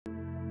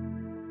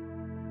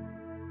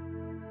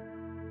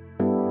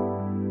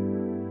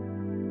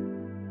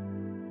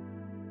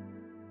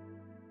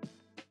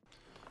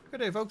Good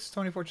day, folks.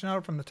 Tony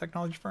Fortunato from the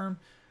technology firm.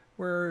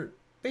 We're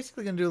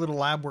basically going to do a little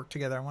lab work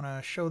together. I want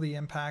to show the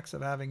impacts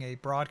of having a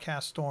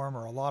broadcast storm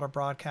or a lot of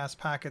broadcast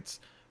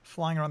packets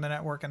flying around the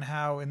network and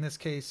how, in this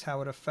case,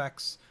 how it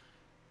affects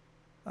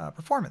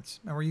performance.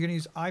 And we're going to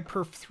use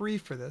iPerf 3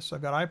 for this. So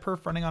I've got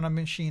iPerf running on a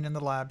machine in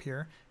the lab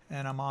here,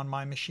 and I'm on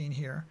my machine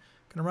here.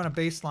 I'm going to run a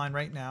baseline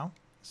right now.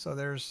 So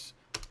there's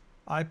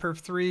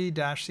iPerf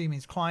 3-C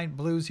means client,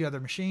 blue's the other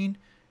machine.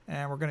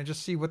 And we're going to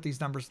just see what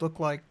these numbers look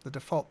like. The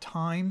default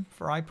time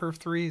for iPerf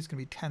 3 is going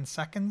to be 10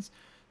 seconds.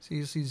 So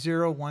you see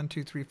 0, 1,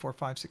 2, 3, 4,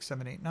 5, 6,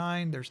 7, 8,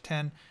 9. There's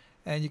 10.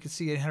 And you can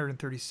see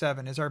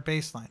 837 is our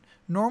baseline.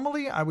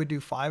 Normally, I would do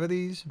 5 of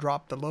these.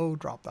 Drop the low,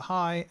 drop the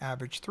high,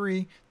 average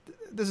 3.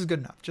 This is good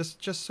enough,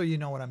 just so you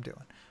know what I'm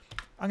doing.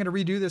 I'm going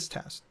to redo this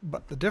test.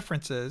 But the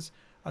difference is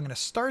I'm going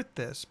to start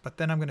this, but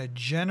then I'm going to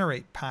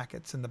generate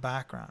packets in the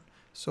background.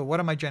 So what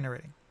am I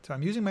generating? So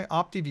I'm using my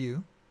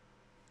OptiView.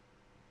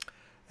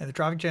 And the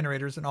traffic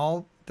generator is an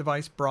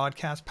all-device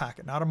broadcast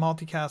packet, not a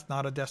multicast,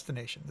 not a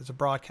destination. There's a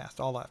broadcast,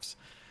 all Fs.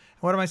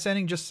 And what am I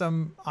sending? Just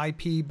some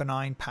IP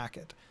benign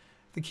packet.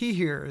 The key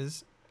here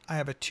is I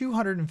have a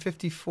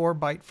 254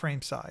 byte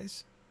frame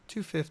size,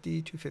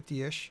 250,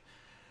 250-ish.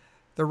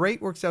 The rate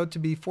works out to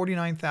be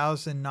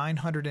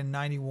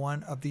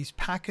 49,991 of these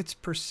packets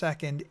per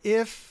second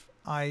if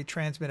I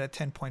transmit at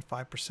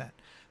 10.5%.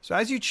 So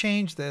as you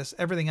change this,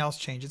 everything else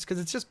changes because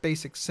it's just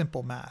basic,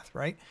 simple math,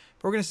 right?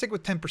 But we're going to stick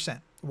with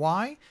 10%.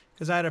 Why?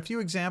 Because I had a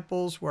few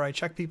examples where I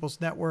check people's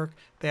network.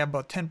 They have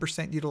about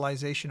 10%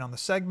 utilization on the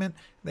segment.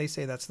 They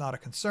say that's not a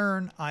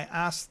concern. I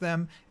ask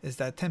them, is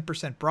that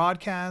 10%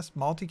 broadcast,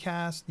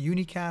 multicast,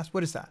 unicast?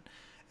 What is that?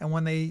 And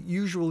when they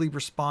usually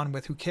respond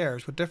with who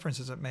cares, what difference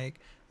does it make?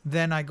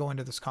 Then I go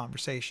into this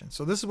conversation.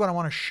 So this is what I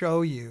want to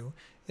show you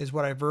is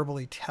what I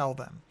verbally tell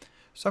them.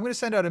 So I'm going to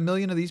send out 1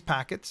 million of these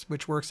packets,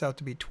 which works out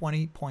to be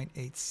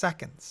 20.8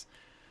 seconds.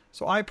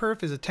 So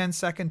iPerf is a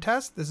 10-second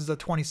test. This is a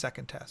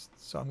 20-second test.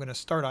 So I'm going to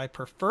start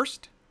iPerf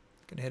first.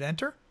 I'm going to hit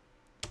enter.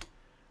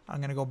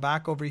 I'm going to go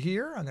back over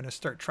here. I'm going to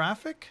start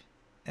traffic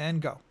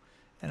and go.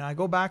 And I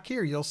go back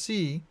here. You'll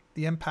see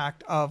the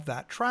impact of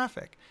that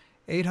traffic.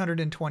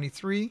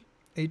 823,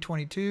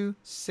 822,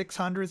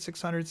 600,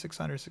 600,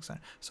 600,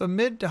 600. So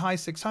mid to high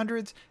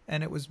 600s,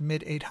 and it was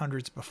mid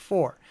 800s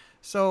before.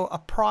 So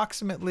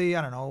approximately,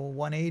 I don't know,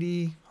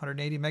 180,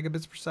 180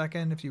 megabits per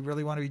second. If you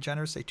really want to be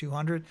generous, say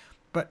 200.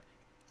 But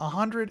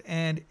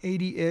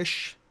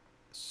 180-ish,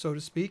 so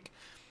to speak,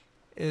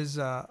 is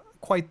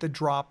quite the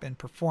drop in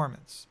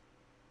performance.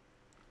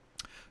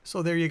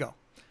 So there you go.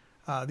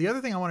 The other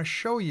thing I want to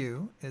show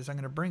you is I'm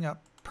going to bring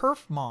up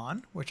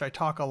perfmon, which I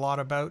talk a lot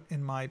about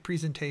in my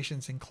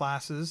presentations in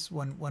classes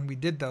when we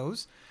did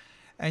those.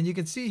 And you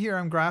can see here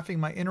I'm graphing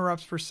my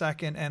interrupts per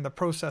second and the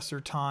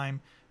processor time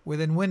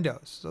within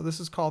Windows. So this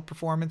is called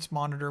Performance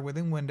Monitor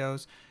within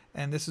Windows,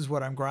 and this is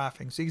what I'm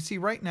graphing. So you can see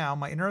right now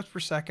my interrupts per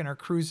second are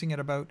cruising at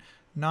about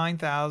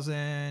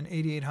 9,000,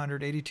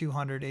 8,800,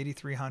 8,200,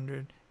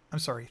 8,300, I'm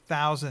sorry,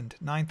 1,000,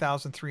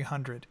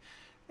 9,300,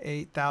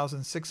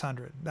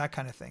 8,600, that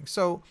kind of thing.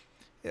 So,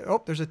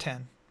 oh, there's a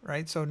 10,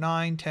 right? So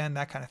 9, 10,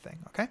 that kind of thing,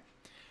 okay?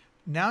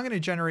 Now I'm going to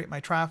generate my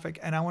traffic,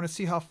 and I want to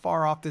see how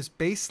far off this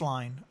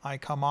baseline I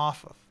come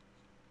off of.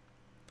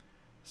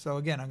 So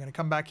again, I'm going to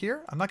come back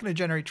here. I'm not going to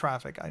generate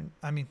traffic. I'm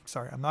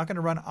not going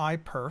to run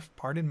iPerf,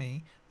 pardon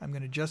me. I'm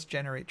going to just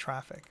generate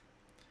traffic.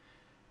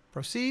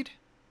 Proceed.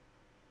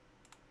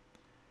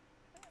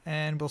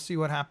 And we'll see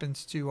what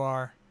happens to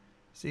our,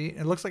 see,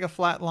 it looks like a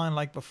flat line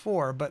like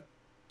before, but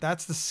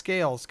that's the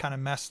scales kind of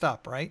messed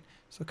up, right?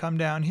 So come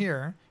down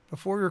here.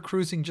 Before we were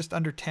cruising just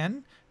under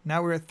 10,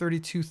 now we're at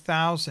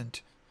 32,000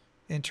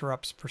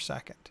 interrupts per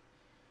second,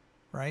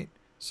 right?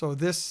 So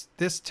this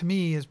to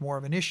me is more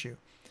of an issue.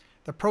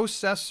 The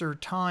processor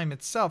time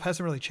itself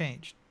hasn't really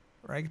changed,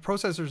 right? The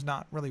processor's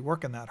not really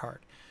working that hard.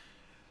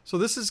 So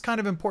this is kind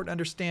of important to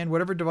understand.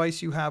 Whatever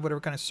device you have, whatever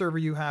kind of server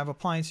you have,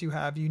 appliance you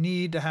have, you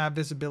need to have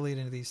visibility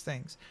into these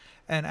things.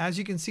 And as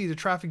you can see, the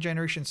traffic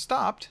generation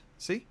stopped.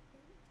 See?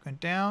 Went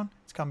down,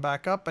 it's come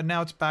back up, and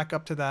now it's back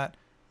up to that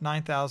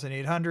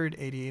 9,800,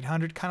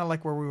 8,800, kind of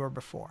like where we were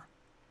before.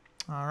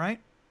 All right,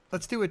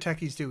 let's do what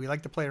techies do. We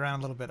like to play around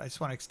a little bit. I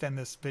just want to extend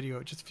this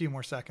video just a few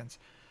more seconds.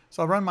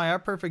 So I'll run my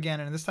iPerf again,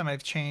 and this time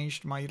I've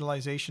changed my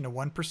utilization to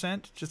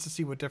 1% just to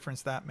see what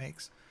difference that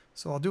makes.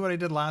 So I'll do what I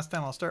did last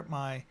time. I'll start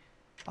my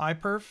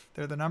iPerf.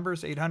 They're the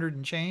numbers, 800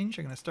 and change.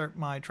 I'm going to start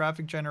my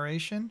traffic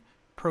generation,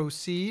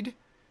 proceed,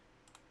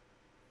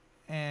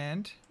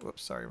 and,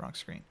 whoops, sorry, wrong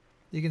screen.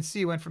 You can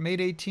see it went from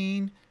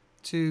 818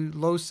 to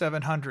low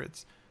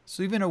 700s.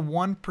 So even a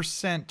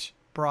 1%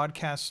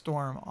 broadcast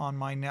storm on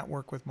my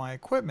network with my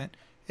equipment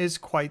is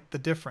quite the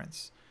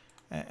difference.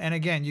 And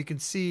again, you can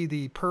see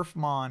the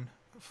perfmon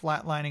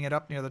flatlining it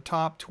up near the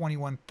top,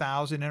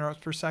 21,000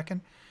 interrupts per second.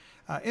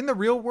 In the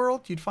real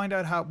world, you'd find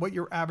out what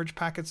your average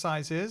packet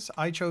size is.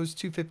 I chose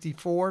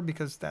 254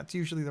 because that's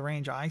usually the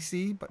range I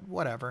see, but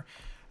whatever.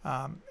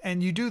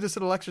 And you do this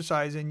little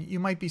exercise and you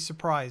might be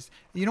surprised.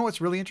 You know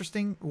what's really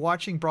interesting?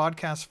 Watching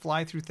broadcasts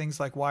fly through things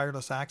like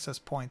wireless access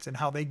points and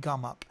how they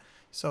gum up.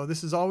 So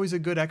this is always a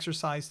good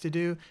exercise to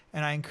do,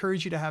 and I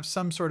encourage you to have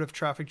some sort of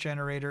traffic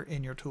generator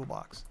in your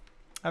toolbox.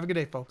 Have a good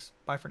day, folks.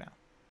 Bye for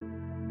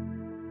now.